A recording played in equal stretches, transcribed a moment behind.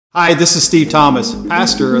Hi, this is Steve Thomas,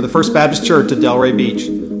 pastor of the First Baptist Church at Delray Beach.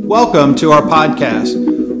 Welcome to our podcast.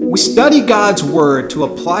 We study God's Word to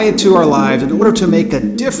apply it to our lives in order to make a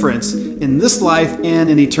difference in this life and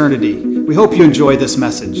in eternity. We hope you enjoy this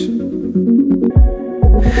message.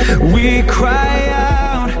 We cry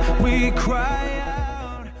out, we cry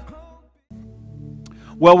out.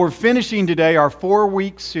 Well, we're finishing today our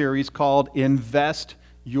 4-week series called Invest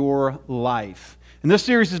Your Life. And this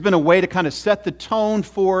series has been a way to kind of set the tone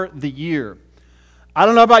for the year. I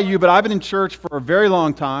don't know about you, but I've been in church for a very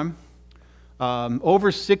long time,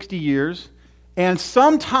 over 60 years. And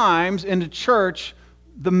sometimes in the church,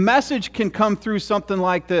 the message can come through something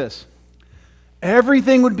like this.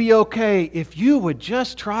 Everything would be okay if you would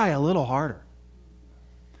just try a little harder.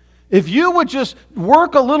 If you would just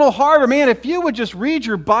work a little harder, man, if you would just read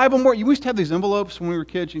your Bible more. You used to have these envelopes when we were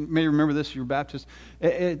kids. You may remember this if you're Baptist.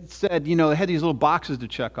 It said, they had these little boxes to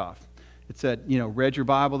check off. It said, read your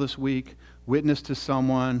Bible this week, witnessed to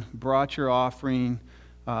someone, brought your offering,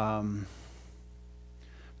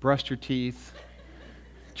 brushed your teeth,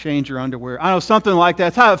 change your underwear. I know, something like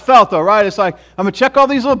that. That's how it felt, though, right? It's like, I'm going to check all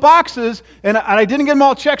these little boxes, and I didn't get them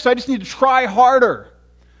all checked, so I just need to try harder.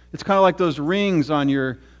 It's kind of like those rings on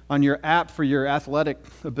your app for your athletic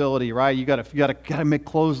ability, right? You got to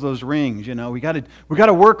close those rings. We got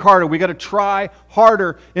to work harder. We got to try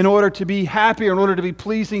harder in order to be happy, in order to be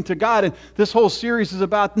pleasing to God. And this whole series is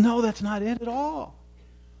about, no, that's not it at all.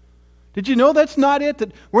 Did you know that's not it?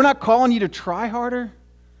 That we're not calling you to try harder.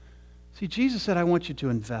 See, Jesus said, I want you to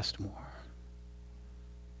invest more.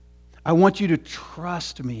 I want you to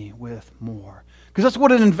trust me with more. Because that's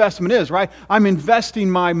what an investment is, right? I'm investing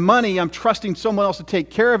my money. I'm trusting someone else to take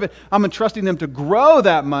care of it. I'm entrusting them to grow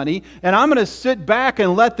that money. And I'm going to sit back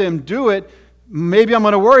and let them do it. Maybe I'm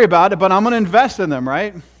going to worry about it, but I'm going to invest in them,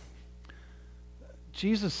 right?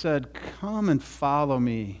 Jesus said, come and follow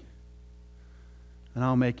me, and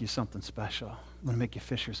I'll make you something special. I'm going to make you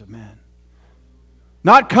fishers of men.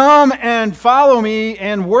 Not come and follow me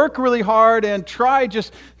and work really hard and try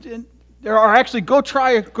or actually go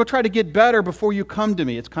try to get better before you come to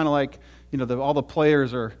me. It's kind of like, all the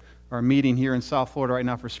players are meeting here in South Florida right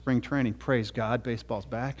now for spring training. Praise God, baseball's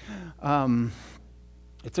back.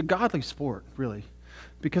 It's a godly sport, really,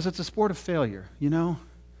 because it's a sport of failure, You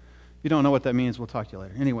don't know what that means, we'll talk to you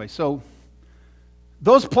later. Anyway, so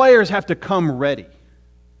those players have to come ready,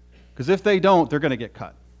 because if they don't, they're going to get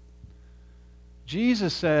cut.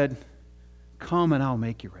 Jesus said, come and I'll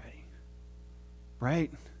make you ready,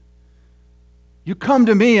 right? You come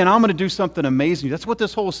to me and I'm going to do something amazing. That's what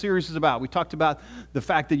this whole series is about. We talked about the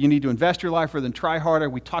fact that you need to invest your life rather than try harder.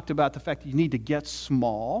 We talked about the fact that you need to get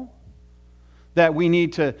small, that we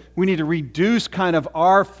need to reduce kind of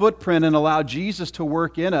our footprint and allow Jesus to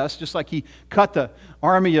work in us, just like he cut the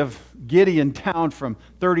army of Gideon down from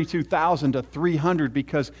 32,000 to 300,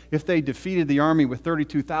 because if they defeated the army with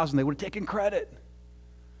 32,000, they would have taken credit.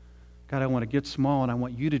 God, I want to get small, and I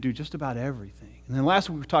want you to do just about everything. And then last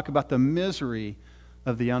week we talked about the misery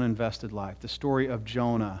of the uninvested life, the story of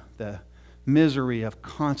Jonah, the misery of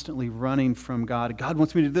constantly running from God. God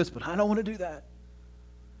wants me to do this, but I don't want to do that.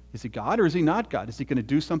 Is he God or is he not God? Is he going to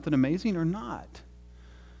do something amazing or not?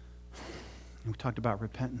 And we talked about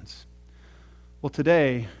repentance. Well,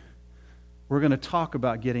 today we're going to talk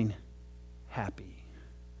about getting happy.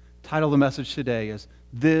 The title of the message today is,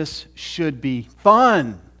 This Should Be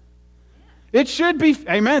Fun. It should be,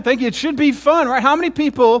 amen, thank you, it should be fun, right? How many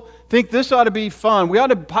people think this ought to be fun?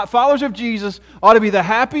 Followers of Jesus ought to be the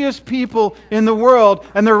happiest people in the world,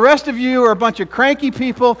 and the rest of you are a bunch of cranky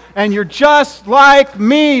people, and you're just like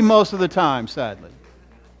me most of the time, sadly.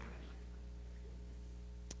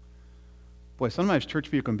 Boy, sometimes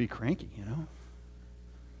church people can be cranky,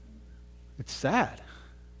 It's sad.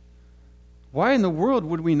 Why in the world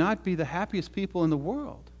would we not be the happiest people in the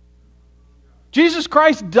world? Jesus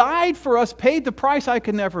Christ died for us, paid the price I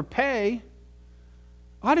could never pay.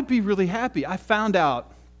 I ought to be really happy. I found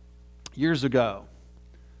out years ago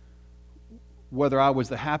whether I was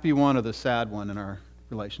the happy one or the sad one in our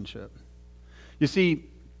relationship. You see,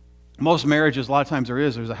 most marriages, a lot of times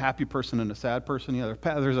there's a happy person and a sad person.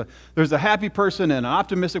 There's a happy person and an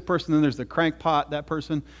optimistic person, then there's the crankpot, that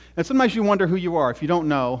person. And sometimes you wonder who you are. If you don't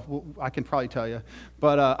know, well, I can probably tell you.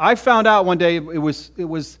 But I found out one day, it was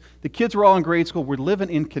the kids were all in grade school. We're living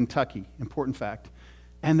in Kentucky, important fact.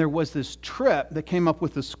 And there was this trip that came up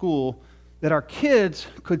with the school that our kids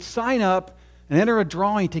could sign up and enter a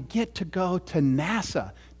drawing to get to go to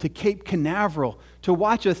NASA, to Cape Canaveral, to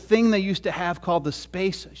watch a thing they used to have called the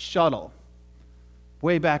Space Shuttle,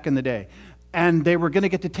 way back in the day. And they were going to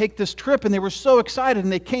get to take this trip, and they were so excited,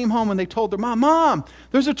 and they came home and they told their Mom,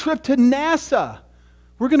 there's a trip to NASA.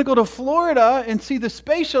 We're going to go to Florida and see the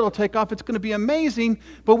space shuttle take off. It's going to be amazing,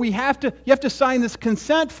 but you have to sign this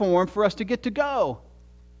consent form for us to get to go.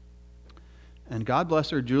 And God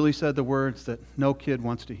bless her, Julie said the words that no kid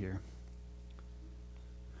wants to hear.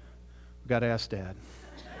 We've got to ask Dad.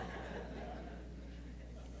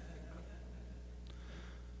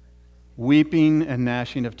 Weeping and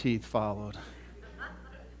gnashing of teeth followed.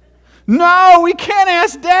 No, we can't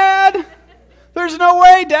ask Dad. There's no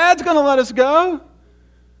way Dad's going to let us go.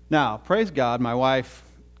 Now, praise God, my wife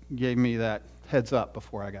gave me that heads up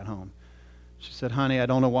before I got home. She said, honey, I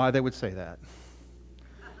don't know why they would say that.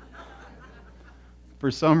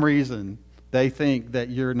 For some reason, they think that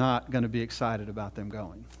you're not going to be excited about them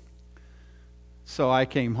going. So I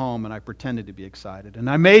came home and I pretended to be excited, and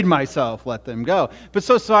I made myself let them go. But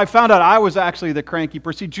so I found out I was actually the cranky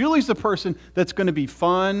person. See, Julie's the person that's going to be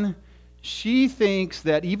fun. She thinks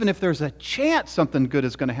that even if there's a chance something good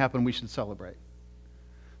is going to happen, we should celebrate.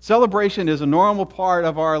 Celebration is a normal part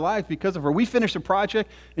of our life because of her. We finished a project,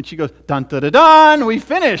 and she goes, dun, da, da, dun, we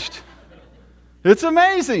finished. It's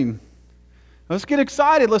amazing. Let's get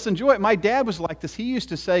excited. Let's enjoy it. My dad was like this. He used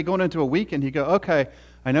to say, going into a weekend, he'd go, okay,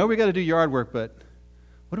 I know we got to do yard work, but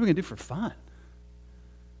what are we going to do for fun?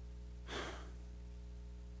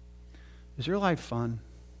 Is your life fun?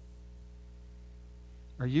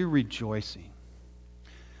 Are you rejoicing?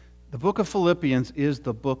 The book of Philippians is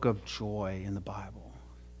the book of joy in the Bible.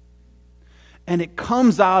 And it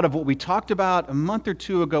comes out of what we talked about a month or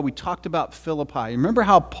two ago. We talked about Philippi. Remember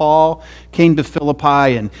how Paul came to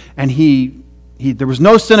Philippi and there was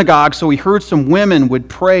no synagogue, so he heard some women would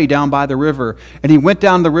pray down by the river. And he went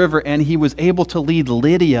down the river and he was able to lead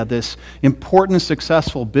Lydia, this important,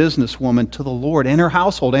 successful businesswoman, to the Lord and her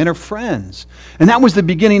household and her friends. And that was the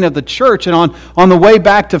beginning of the church. And on the way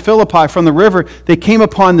back to Philippi from the river, they came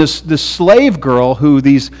upon this slave girl who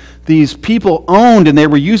these people owned, and they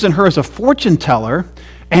were using her as a fortune teller.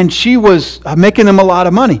 And she was making them a lot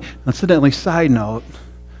of money. Incidentally, side note,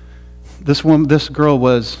 this girl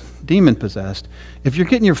was demon-possessed. If you're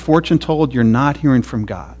getting your fortune told, you're not hearing from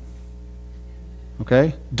God.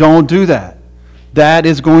 Okay? Don't do that. That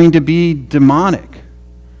is going to be demonic.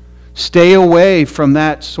 Stay away from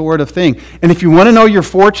that sort of thing. And if you want to know your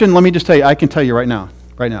fortune, let me just tell you, I can tell you right now.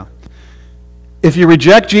 If you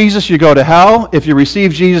reject Jesus, you go to hell. If you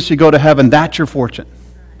receive Jesus, you go to heaven. That's your fortune.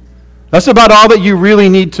 That's about all that you really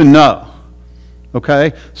need to know.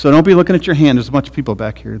 Okay? So don't be looking at your hand. There's a bunch of people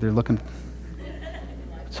back here. They're looking.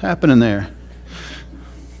 What's happening there?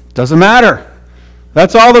 Doesn't matter.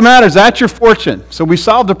 That's all that matters. That's your fortune. So we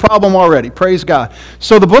solved the problem already. Praise God.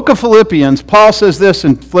 So the book of Philippians, Paul says this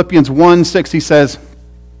in Philippians 1:6. He says,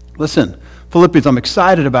 listen, Philippians, I'm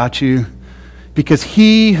excited about you because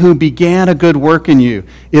he who began a good work in you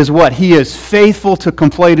is what? He is faithful to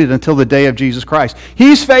complete it until the day of Jesus Christ.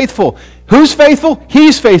 He's faithful. Who's faithful?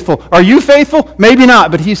 He's faithful. Are you faithful? Maybe not,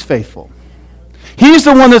 but he's faithful. He's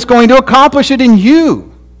the one that's going to accomplish it in you.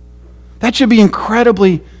 That should be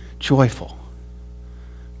incredibly joyful.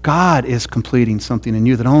 God is completing something in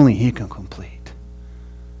you that only he can complete.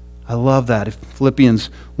 I love that. If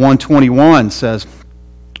Philippians 1:21 says,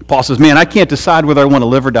 Paul says, man, I can't decide whether I want to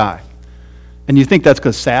live or die. And you think that's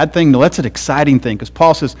a sad thing? No, that's an exciting thing, because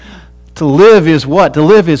Paul says to live is what? To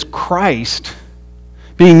live is Christ.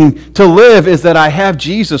 To live is that I have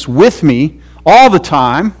Jesus with me all the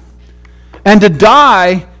time. And to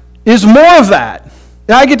die is more of that.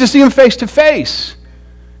 I get to see him face to face.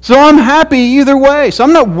 So I'm happy either way. So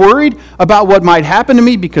I'm not worried about what might happen to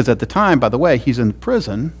me, because at the time, by the way, he's in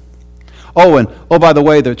prison. Oh, by the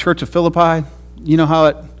way, the church of Philippi, you know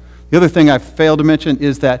how the other thing I failed to mention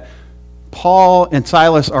is that Paul and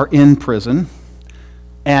Silas are in prison,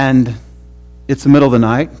 and it's the middle of the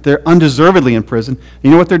night. They're undeservedly in prison.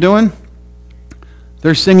 You know what they're doing?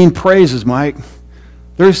 They're singing praises, Mike.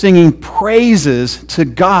 They're singing praises to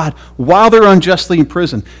God while they're unjustly in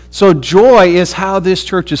prison. So joy is how this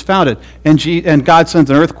church is founded. And God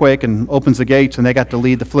sends an earthquake and opens the gates, and they got to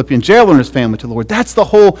lead the Philippian jailer and his family to the Lord. That's the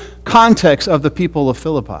whole context of the people of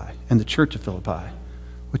Philippi and the church of Philippi,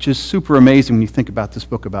 which is super amazing when you think about this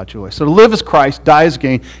book about joy. So to live is Christ, die is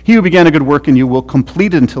gain. He who began a good work in you will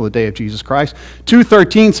complete it until the day of Jesus Christ.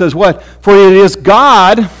 2:13 says what? For it is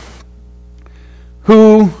God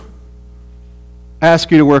who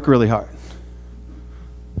ask you to work really hard.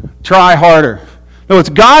 Try harder. No, it's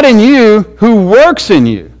God in you who works in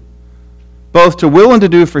you, both to will and to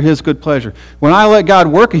do for his good pleasure. When I let God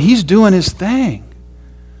work, he's doing his thing.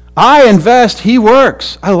 I invest, he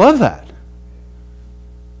works. I love that.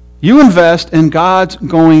 You invest, and God's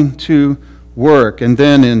going to work. And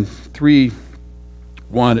then in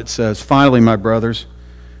 3:1 it says, finally, my brothers,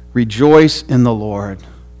 rejoice in the Lord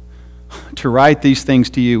To write these things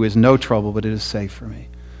to you is no trouble, but it is safe for me.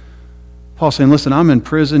 Paul's saying, listen, I'm in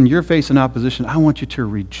prison. You're facing opposition. I want you to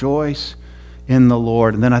rejoice in the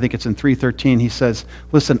Lord. And then I think it's in 3:13, he says,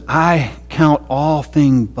 listen, I count all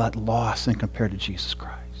things but loss in compared to Jesus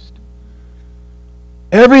Christ.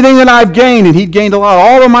 Everything that I've gained, and he'd gained a lot,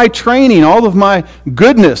 all of my training, all of my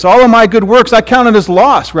goodness, all of my good works, I count it as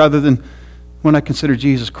loss rather than when I consider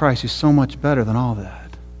Jesus Christ. He's so much better than all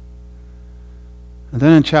that. And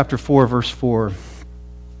then in chapter 4, verse 4,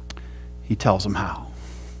 he tells them how.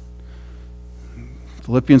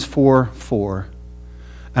 Philippians 4:4.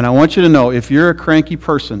 And I want you to know, if you're a cranky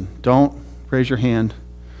person, don't raise your hand.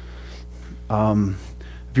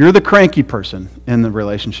 If you're the cranky person in the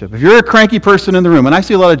relationship, if you're a cranky person in the room, and I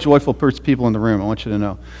see a lot of joyful people in the room, I want you to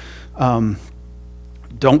know,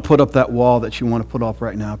 don't put up that wall that you want to put up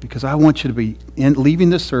right now, because I want you to be leaving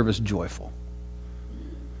this service joyful.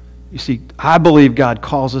 You see, I believe God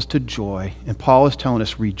calls us to joy, and Paul is telling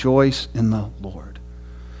us, rejoice in the Lord.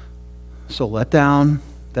 So let down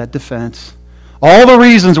that defense. All the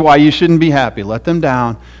reasons why you shouldn't be happy, let them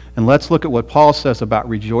down, and let's look at what Paul says about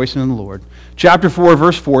rejoicing in the Lord. Chapter 4,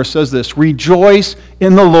 verse 4 says this, rejoice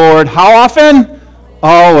in the Lord. How often?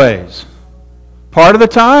 Always. Part of the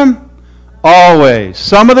time? Always.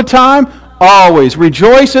 Some of the time? Always.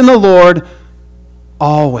 Rejoice in the Lord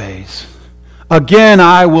always. Again,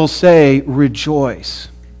 I will say, rejoice.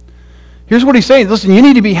 Here's what he's saying. Listen, you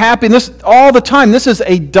need to be happy in this all the time. This is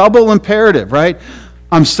a double imperative, right?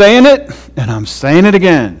 I'm saying it, and I'm saying it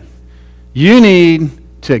again. You need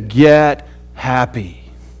to get happy.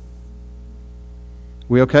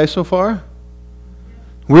 We okay so far?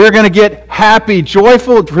 We're going to get happy,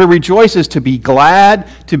 joyful. To rejoice is to be glad,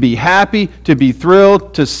 to be happy, to be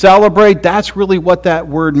thrilled, to celebrate. That's really what that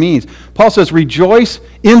word means. Paul says, rejoice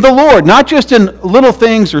in the Lord, not just in little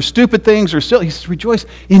things or stupid things or silly. He says, rejoice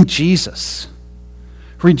in Jesus.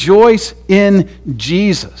 Rejoice in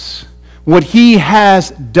Jesus. What he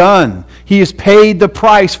has done. He has paid the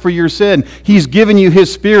price for your sin. He's given you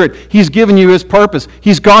his Spirit. He's given you his purpose.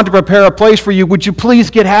 He's gone to prepare a place for you. Would you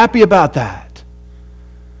please get happy about that?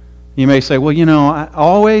 You may say, well, I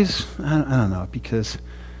don't know, because,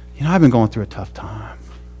 I've been going through a tough time.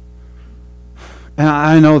 And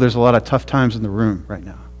I know there's a lot of tough times in the room right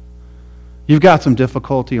now. You've got some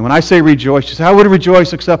difficulty. And when I say rejoice, you say, I would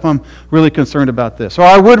rejoice except I'm really concerned about this. Or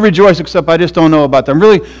I would rejoice except I just don't know about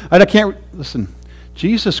that. I can't. Listen,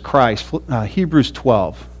 Jesus Christ, Hebrews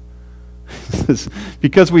 12.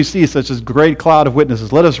 Because we see such a great cloud of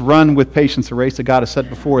witnesses, let us run with patience the race that God has set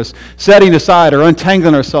before us, setting aside or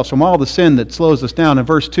untangling ourselves from all the sin that slows us down. And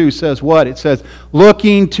verse 2 says what? It says,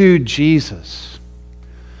 looking to Jesus,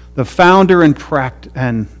 the founder and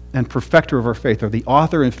perfecter of our faith, or the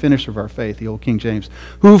author and finisher of our faith, the old King James,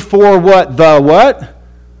 who for what?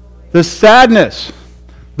 The sadness,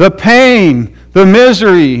 the pain, the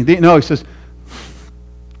misery. He says,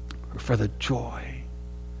 for the joy.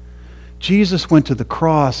 Jesus went to the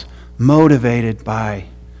cross motivated by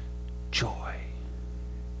joy.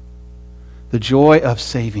 The joy of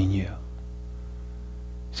saving you.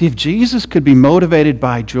 See, if Jesus could be motivated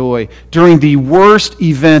by joy during the worst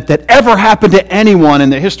event that ever happened to anyone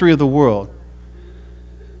in the history of the world,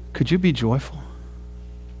 could you be joyful?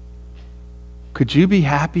 Could you be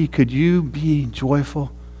happy? Could you be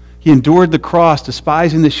joyful? He endured the cross,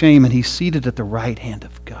 despising the shame, and he's seated at the right hand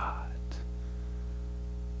of God.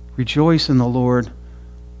 Rejoice in the Lord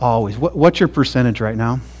always. What's your percentage right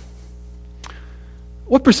now?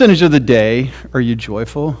 What percentage of the day are you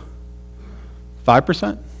joyful?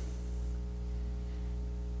 5%?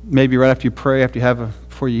 Maybe right after you pray,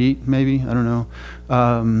 before you eat, maybe. I don't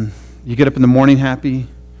know. You get up in the morning happy.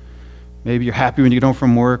 Maybe you're happy when you get home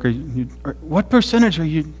from work. What percentage are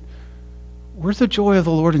you? Where's the joy of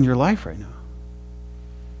the Lord in your life right now?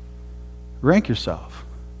 Rank yourself.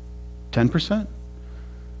 10%?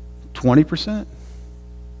 20%?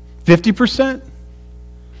 50%?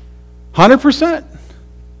 100%?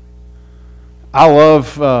 I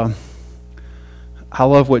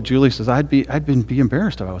love what Julie says. I'd be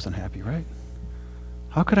embarrassed if I wasn't happy, right?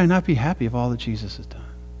 How could I not be happy of all that Jesus has done?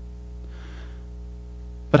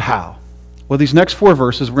 But how? Well, these next 4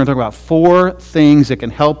 verses, we're going to talk about 4 things that can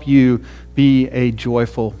help you be a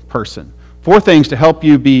joyful person. 4 things to help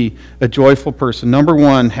you be a joyful person. Number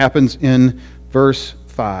 1 happens in verse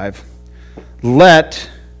 5. Let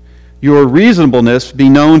your reasonableness be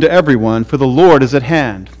known to everyone, for the Lord is at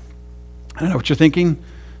hand. I don't know what you're thinking.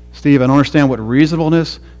 Steve, I don't understand what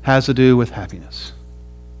reasonableness has to do with happiness.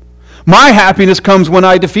 My happiness comes when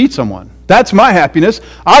I defeat someone. That's my happiness.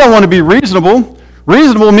 I don't want to be reasonable.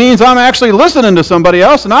 Reasonable means I'm actually listening to somebody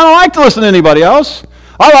else, and I don't like to listen to anybody else.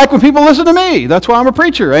 I like when people listen to me. That's why I'm a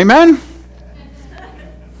preacher. Amen?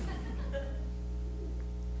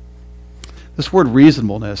 This word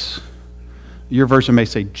reasonableness, your version may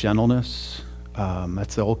say gentleness.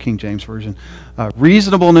 That's the old King James Version.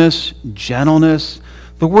 Reasonableness, gentleness.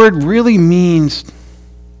 The word really means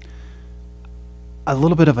a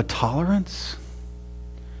little bit of a tolerance.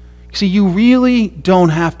 See, you really don't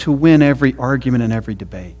have to win every argument and every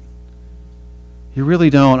debate. You really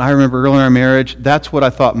don't. I remember early in our marriage, that's what I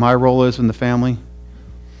thought my role is in the family.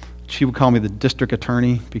 She would call me the district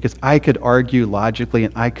attorney because I could argue logically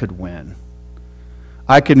and I could win.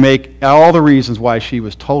 I could make all the reasons why she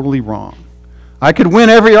was totally wrong. I could win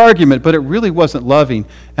every argument, but it really wasn't loving,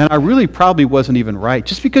 and I really probably wasn't even right.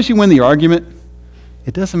 Just because you win the argument,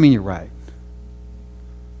 it doesn't mean you're right.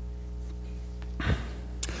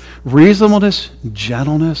 Reasonableness,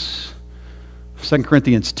 gentleness. 2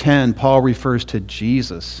 Corinthians 10, Paul refers to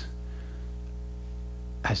Jesus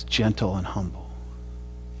as gentle and humble.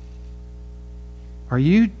 Are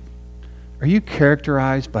you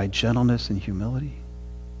characterized by gentleness and humility?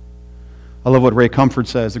 I love what Ray Comfort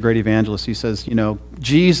says, the great evangelist. He says,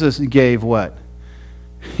 Jesus gave what?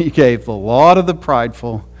 He gave the law to the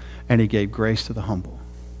prideful, and he gave grace to the humble.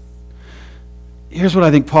 Here's what I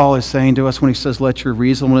think Paul is saying to us when he says, let your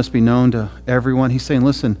reasonableness be known to everyone. He's saying,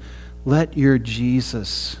 listen, let your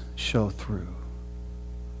Jesus show through.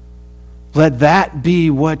 Let that be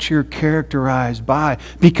what you're characterized by.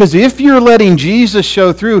 Because if you're letting Jesus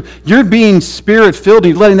show through, you're being Spirit-filled.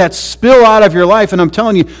 You're letting that spill out of your life. And I'm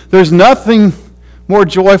telling you, there's nothing more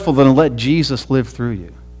joyful than to let Jesus live through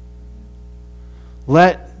you.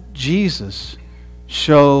 Let Jesus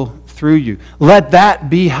show through you. Let that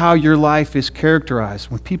be how your life is characterized.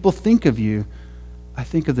 When people think of you, I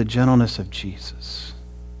think of the gentleness of Jesus.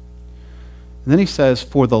 And then he says,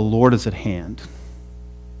 for the Lord is at hand.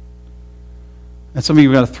 And some of you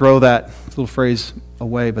are going to throw that little phrase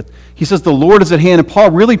away, but he says the Lord is at hand. And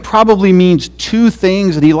Paul really probably means two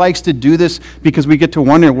things, and he likes to do this because we get to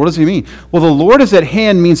wonder, what does he mean? Well, the Lord is at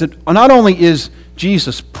hand means that not only is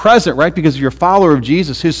Jesus present, right? Because you're a follower of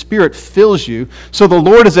Jesus, his Spirit fills you. So the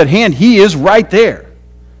Lord is at hand. He is right there.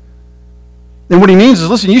 And what he means is,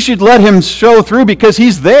 listen, you should let him show through because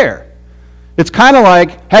he's there. It's kind of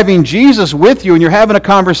like having Jesus with you and you're having a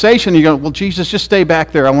conversation and you go, well, Jesus, just stay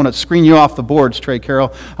back there. I want to screen you off the boards, Trey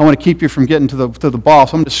Carroll. I want to keep you from getting to the ball.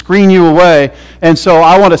 So I'm going to screen you away. And so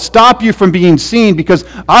I want to stop you from being seen because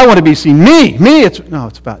I want to be seen. Me. It's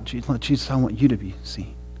about Jesus. Jesus, I want you to be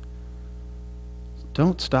seen.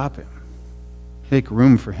 Don't stop him. Make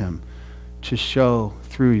room for him to show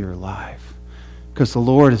through your life. Because the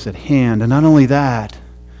Lord is at hand. And not only that,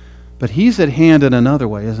 but he's at hand in another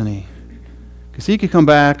way, isn't he? Because he could come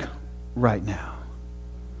back right now.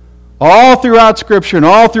 All throughout Scripture and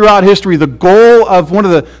all throughout history, the goal of one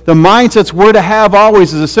of the mindsets we're to have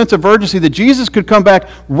always is a sense of urgency that Jesus could come back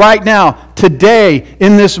right now, today,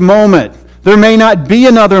 in this moment. There may not be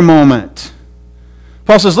another moment.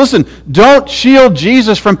 Paul says, listen, don't shield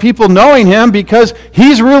Jesus from people knowing him because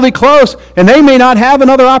he's really close and they may not have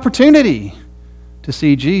another opportunity to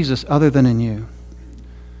see Jesus other than in you.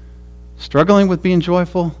 Struggling with being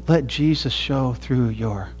joyful? Let Jesus show through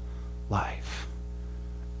your life.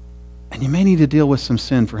 And you may need to deal with some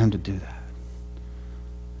sin for him to do that.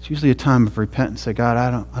 It's usually a time of repentance. Say, God,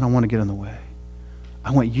 I don't want to get in the way.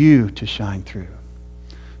 I want you to shine through.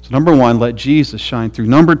 So number one, let Jesus shine through.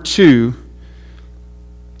 Number two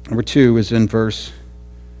is in verse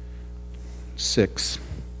 6.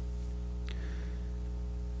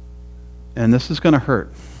 And this is going to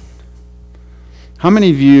hurt. How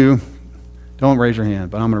many of you, don't raise your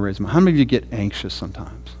hand, but I'm going to raise mine. How many of you get anxious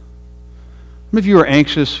sometimes? How many of you are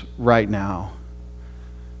anxious right now?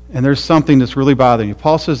 And there's something that's really bothering you.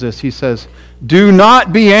 Paul says this. He says, do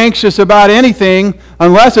not be anxious about anything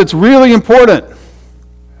unless it's really important.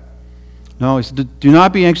 No, he said, do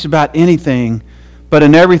not be anxious about anything, but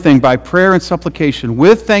in everything, by prayer and supplication,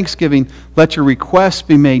 with thanksgiving, let your requests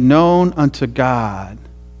be made known unto God.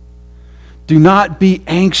 Do not be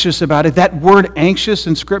anxious about it. That word anxious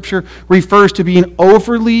in Scripture refers to being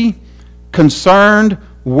overly concerned,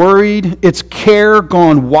 worried. It's care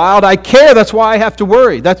gone wild. I care, that's why I have to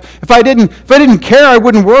worry. If I didn't care, I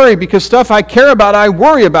wouldn't worry, because stuff I care about, I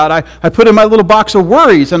worry about. I put in my little box of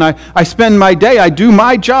worries, and I spend my day, I do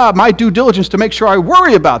my job, my due diligence to make sure I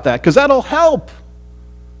worry about that, because that'll help.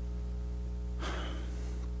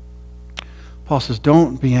 Paul says,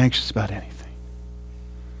 don't be anxious about anything.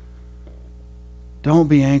 Don't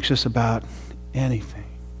be anxious about anything.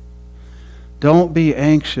 Don't be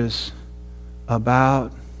anxious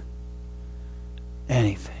about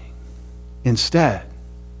anything. Instead,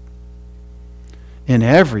 in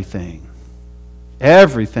everything,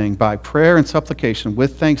 by prayer and supplication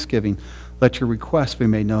with thanksgiving, let your requests be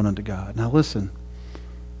made known unto God. Now listen,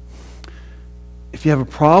 if you have a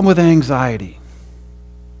problem with anxiety,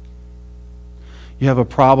 you have a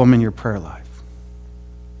problem in your prayer life.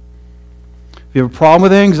 If you have a problem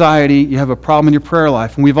with anxiety, you have a problem in your prayer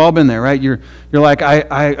life. And we've all been there, right? You're like,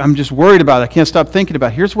 I'm just worried about it. I can't stop thinking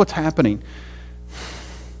about it. Here's what's happening.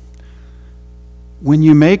 When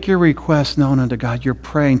you make your request known unto God, you're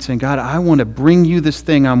praying, saying, God, I want to bring you this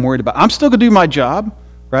thing I'm worried about. I'm still going to do my job,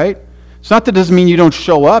 right? It's not that it doesn't mean you don't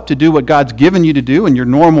show up to do what God's given you to do in your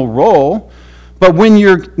normal role. But when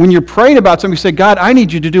you're praying about something, you say, God, I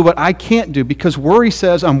need you to do what I can't do, because worry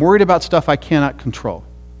says I'm worried about stuff I cannot control.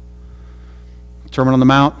 Sermon on the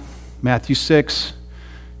Mount, Matthew 6.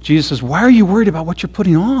 Jesus says, why are you worried about what you're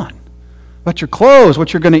putting on? About your clothes,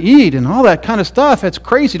 what you're going to eat, and all that kind of stuff? That's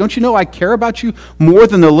crazy. Don't you know I care about you more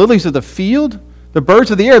than the lilies of the field, the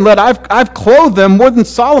birds of the air? And I've clothed them more than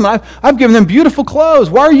Solomon. I've given them beautiful clothes.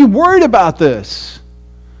 Why are you worried about this?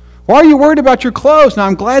 Why are you worried about your clothes? Now,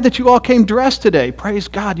 I'm glad that you all came dressed today. Praise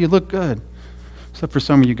God, you look good. Except for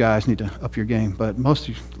some of you guys need to up your game, but most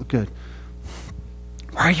of you look good.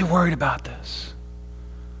 Why are you worried about this?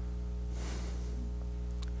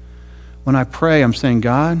 When I pray, I'm saying,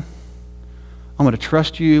 God, I'm going to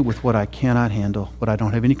trust you with what I cannot handle, what I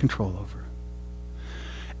don't have any control over.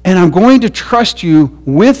 And I'm going to trust you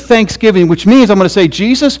with thanksgiving, which means I'm going to say,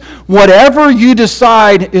 Jesus, whatever you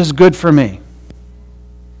decide is good for me.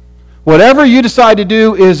 Whatever you decide to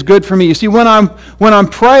do is good for me. You see, when I'm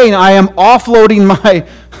praying, I am offloading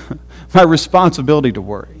my responsibility to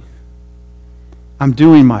worry. I'm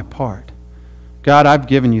doing my part. God, I've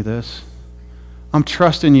given you this. I'm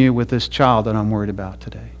trusting you with this child that I'm worried about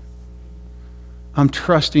today. I'm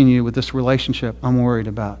trusting you with this relationship I'm worried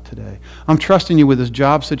about today. I'm trusting you with this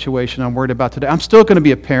job situation I'm worried about today. I'm still going to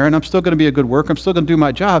be a parent. I'm still going to be a good worker. I'm still going to do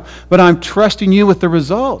my job. But I'm trusting you with the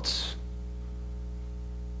results.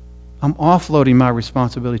 I'm offloading my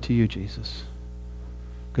responsibility to you, Jesus,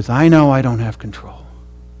 because I know I don't have control.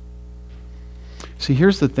 See,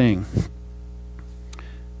 here's the thing.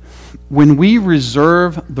 When we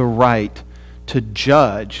reserve the right to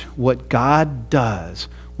judge what God does,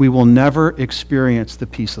 we will never experience the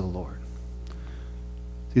peace of the Lord.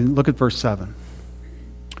 See, look at verse 7.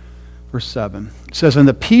 Verse 7. It says, and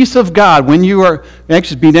the peace of God, when you are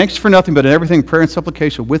anxious, be anxious for nothing, but in everything, prayer and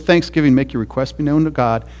supplication, with thanksgiving, make your requests be known to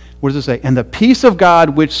God. What does it say? And the peace of God,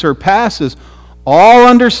 which surpasses all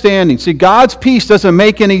understanding. See, God's peace doesn't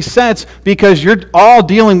make any sense because you're all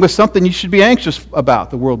dealing with something you should be anxious about,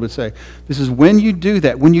 the world would say. This is when you do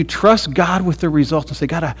that, when you trust God with the results and say,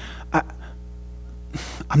 God,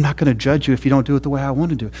 I'm not going to judge you if you don't do it the way I want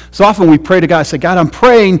to do it. So often we pray to God, say, God, I'm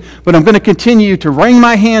praying, but I'm going to continue to wring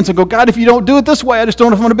my hands and go, God, if you don't do it this way, I just don't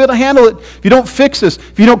know if I'm going to be able to handle it. If you don't fix this,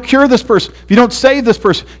 if you don't cure this person, if you don't save this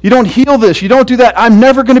person, you don't heal this, you don't do that, I'm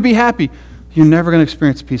never going to be happy. You're never going to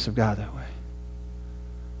experience the peace of God that way.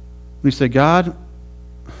 We say, God,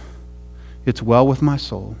 it's well with my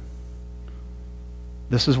soul.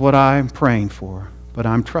 This is what I'm praying for, but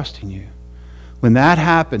I'm trusting you. When that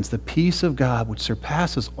happens, the peace of God, which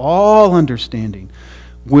surpasses all understanding,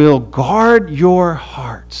 will guard your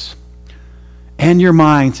hearts and your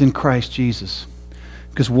minds in Christ Jesus.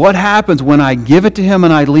 Because what happens when I give it to him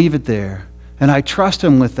and I leave it there, and I trust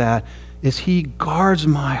him with that, is he guards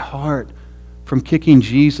my heart from kicking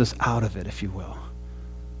Jesus out of it, if you will.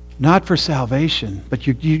 Not for salvation, but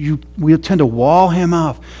we tend to wall him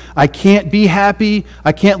off. I can't be happy.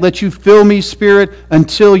 I can't let you fill me, Spirit,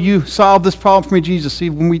 until you solve this problem for me, Jesus. See,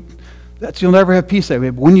 you'll never have peace that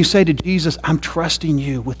way. But when you say to Jesus, I'm trusting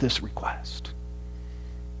you with this request,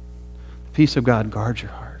 the peace of God guards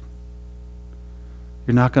your heart.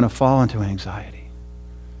 You're not going to fall into anxiety.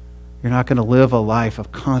 You're not going to live a life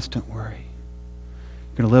of constant worry.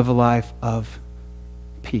 You're going to live a life of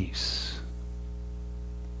peace.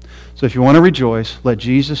 So if you want to rejoice, let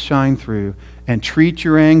Jesus shine through and treat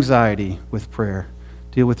your anxiety with prayer.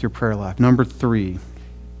 Deal with your prayer life. Number three,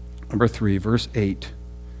 verse 8.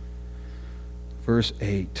 Verse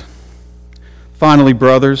 8. Finally,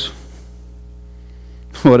 brothers,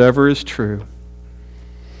 whatever is true,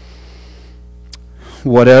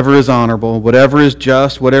 whatever is honorable, whatever is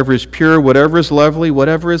just, whatever is pure, whatever is lovely,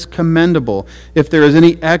 whatever is commendable, if there is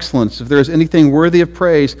any excellence, if there is anything worthy of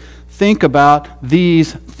praise, think about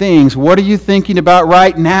these things. What are you thinking about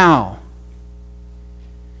right now?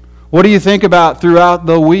 What do you think about throughout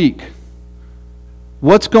the week?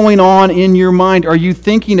 What's going on in your mind? Are you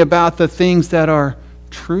thinking about the things that are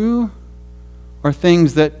true or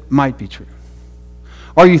things that might be true?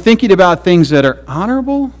 Are you thinking about things that are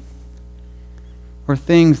honorable? Or or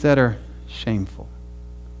things that are shameful?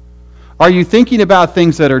 Are you thinking about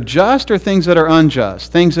things that are just or things that are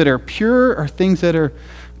unjust? Things that are pure or things that are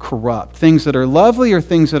corrupt? Things that are lovely or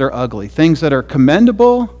things that are ugly? Things that are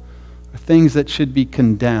commendable or things that should be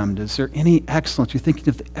condemned? Is there any excellence? You're thinking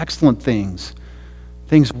of the excellent things,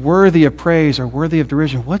 things worthy of praise or worthy of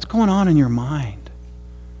derision. What's going on in your mind?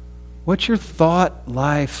 What's your thought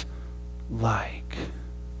life like?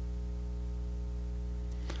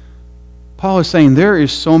 Paul is saying there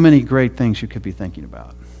is so many great things you could be thinking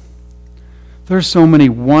about. There's so many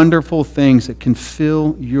wonderful things that can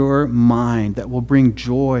fill your mind that will bring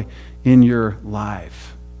joy in your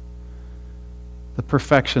life. The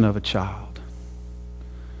perfection of a child,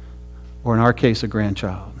 or in our case, a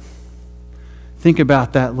grandchild. Think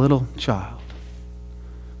about that little child.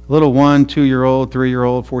 Little 1, 2-year-old,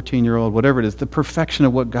 3-year-old, 14-year-old, whatever it is, the perfection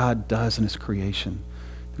of what God does in His creation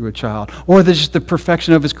through a child. Or just the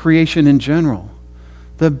perfection of His creation in general.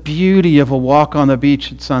 The beauty of a walk on the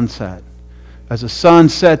beach at sunset. As the sun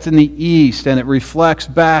sets in the east and it reflects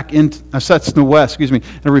back sets in the west, and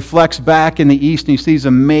it reflects back in the east, and you see these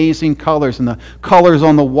amazing colors and the colors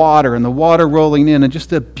on the water and the water rolling in and just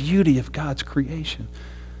the beauty of God's creation.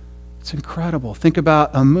 It's incredible. Think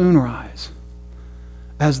about a moonrise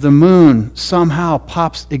as the moon somehow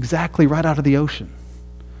pops exactly right out of the ocean.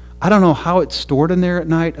 I don't know how it's stored in there at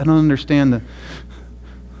night. I don't understand the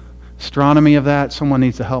astronomy of that. Someone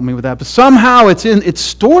needs to help me with that. But somehow it's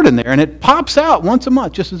stored in there and it pops out once a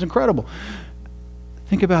month, just as incredible.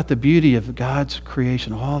 Think about the beauty of God's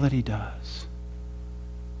creation, all that He does.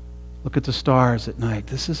 Look at the stars at night.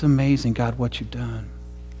 This is amazing, God, what You've done.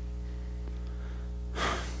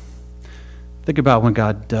 Think about when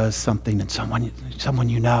God does something in someone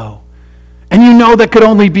you know. And you know that could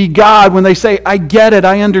only be God when they say, I get it,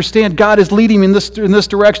 I understand. God is leading me in this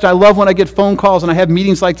direction. I love when I get phone calls and I have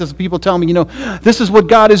meetings like this and people tell me, this is what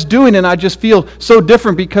God is doing, and I just feel so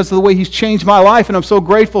different because of the way He's changed my life, and I'm so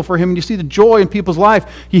grateful for Him. And you see the joy in people's life.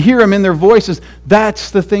 You hear Him in their voices.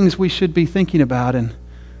 That's the things we should be thinking about. And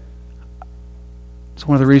it's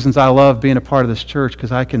one of the reasons I love being a part of this church,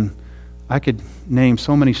 because I could name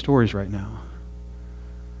so many stories right now.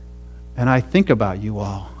 And I think about you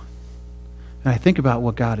all. And I think about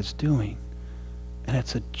what God is doing. And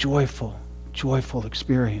it's a joyful, joyful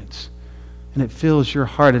experience. And it fills your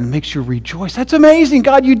heart and makes you rejoice. That's amazing,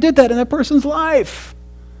 God, You did that in that person's life.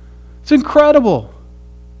 It's incredible.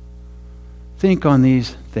 Think on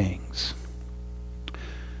these things.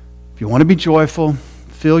 If you want to be joyful,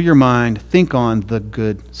 fill your mind, think on the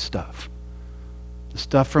good stuff. The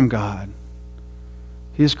stuff from God,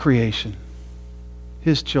 His creation,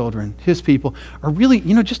 His children, His people, are really,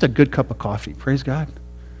 just a good cup of coffee. Praise God.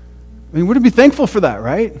 I mean, we're to be thankful for that,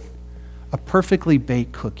 right? A perfectly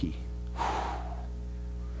baked cookie.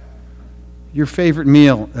 Your favorite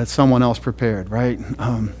meal that someone else prepared, right?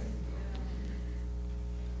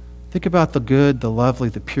 Think about the good, the lovely,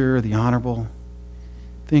 the pure, the honorable.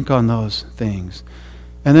 Think on those things.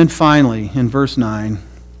 And then finally, in verse 9,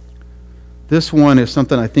 this one is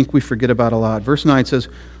something I think we forget about a lot. Verse 9 says,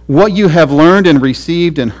 what you have learned and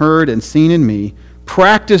received and heard and seen in me,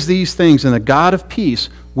 practice these things, and the God of peace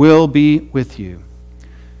will be with you.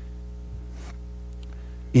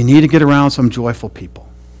 You need to get around some joyful people.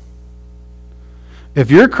 If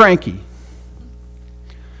you're cranky,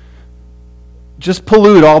 just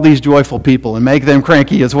pollute all these joyful people and make them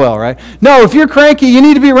cranky as well, right? No, if you're cranky, you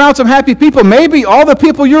need to be around some happy people. Maybe all the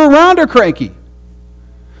people you're around are cranky.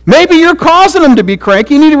 Maybe you're causing them to be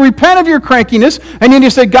cranky. You need to repent of your crankiness, and you need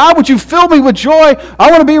to say, God, would You fill me with joy? I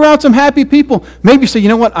want to be around some happy people. Maybe you say, you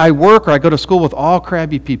know what, I work or I go to school with all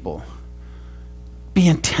crabby people. Be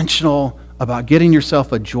intentional about getting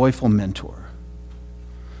yourself a joyful mentor.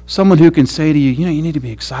 Someone who can say to you, you need to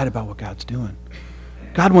be excited about what God's doing.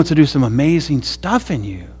 God wants to do some amazing stuff in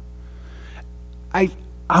you. I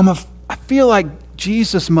feel like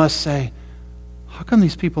Jesus must say, how come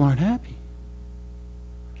these people aren't happy?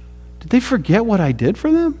 Did they forget what I did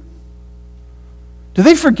for them? Did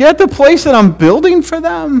they forget the place that I'm building for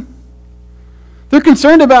them? They're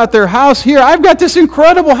concerned about their house here. I've got this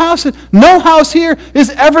incredible house. No house here is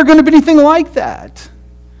ever going to be anything like that.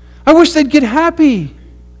 I wish they'd get happy.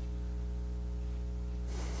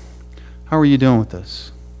 How are you doing with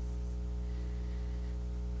this?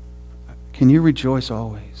 Can you rejoice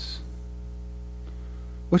always?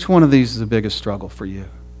 Which one of these is the biggest struggle for you?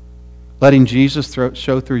 Letting Jesus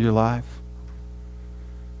show through your life?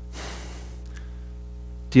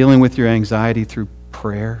 Dealing with your anxiety through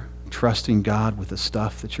prayer? Trusting God with the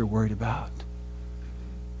stuff that you're worried about?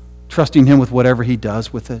 Trusting Him with whatever He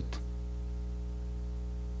does with it?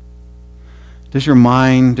 Does your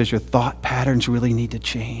mind, does your thought patterns really need to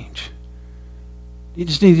change? You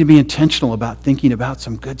just need to be intentional about thinking about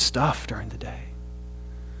some good stuff during the day.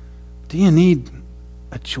 Do you need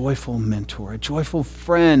a joyful mentor, a joyful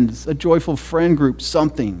friend group,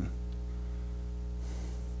 something?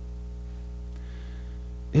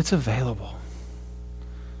 It's available.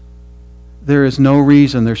 There is no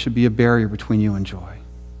reason there should be a barrier between you and joy.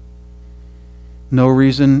 No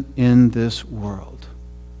reason in this world.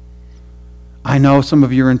 I know some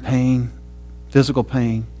of you are in pain, physical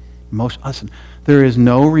pain, emotional. Listen, there is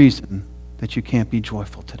no reason that you can't be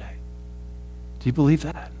joyful today. Do you believe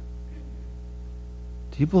that?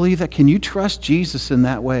 Do you believe that? Can you trust Jesus in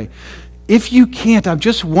that way? If you can't, I'm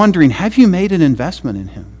just wondering, have you made an investment in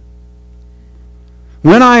him?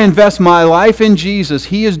 When I invest my life in Jesus,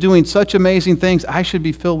 he is doing such amazing things, I should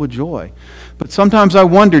be filled with joy. But sometimes I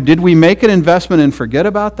wonder, did we make an investment and forget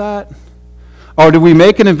about that? Or did we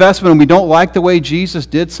make an investment and we don't like the way Jesus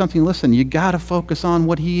did something? Listen, you got to focus on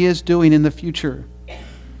what he is doing in the future. And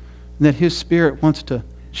that his Spirit wants to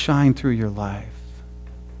shine through your life.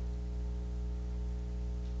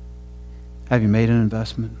 Have you made an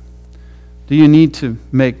investment? Do you need to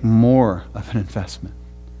make more of an investment?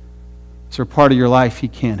 Is there a part of your life he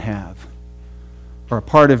can't have? Or a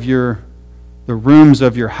part of the rooms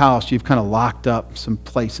of your house you've kind of locked up some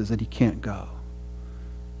places that he can't go?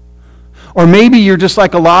 Or maybe you're just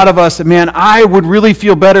like a lot of us, man, I would really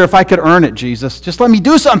feel better if I could earn it, Jesus. Just let me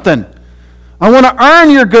do something. I want to earn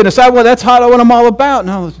your goodness. That's what I'm all about.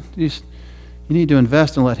 No, you need to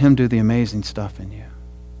invest and let him do the amazing stuff in you.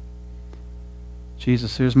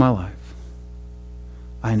 Jesus, here's my life.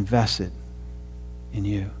 I invest it in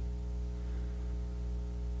you.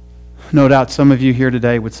 No doubt some of you here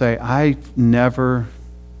today would say, I never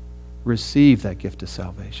received that gift of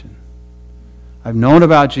salvation. I've known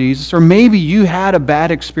about Jesus, or maybe you had a bad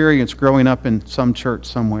experience growing up in some church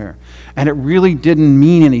somewhere, and it really didn't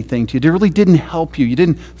mean anything to you. It really didn't help you. You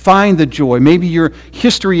didn't find the joy. Maybe your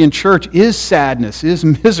history in church is sadness, is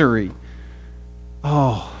misery.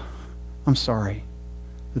 Oh, I'm sorry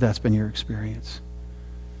that that's been your experience.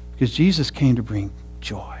 Because Jesus came to bring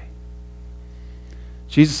joy.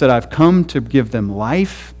 Jesus said, I've come to give them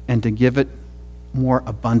life and to give it more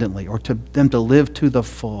abundantly, or to them to live to the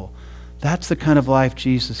full. That's the kind of life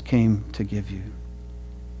Jesus came to give you.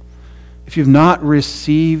 If you've not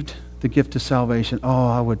received the gift of salvation,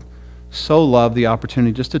 I would so love the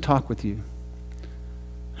opportunity just to talk with you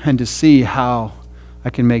and to see how I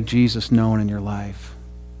can make Jesus known in your life.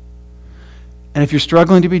 And if you're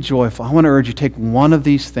struggling to be joyful, I want to urge you to take one of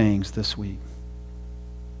these things this week.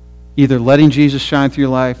 Either letting Jesus shine through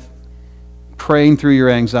your life, praying through your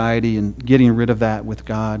anxiety and getting rid of that with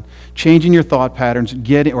God, changing your thought patterns,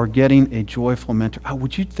 getting a joyful mentor.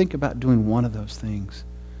 Would you think about doing one of those things?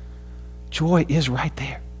 Joy is right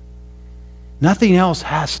there. Nothing else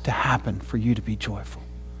has to happen for you to be joyful.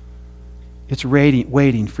 It's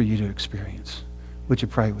waiting for you to experience. Would you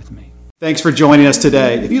pray with me? Thanks for joining us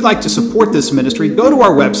today. If you'd like to support this ministry, go to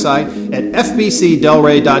our website at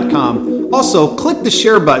fbcdelray.com. Also, click the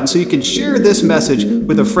share button so you can share this message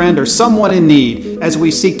with a friend or someone in need as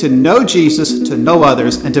we seek to know Jesus, to know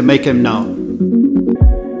others, and to make him known.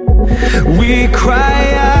 We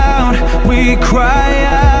cry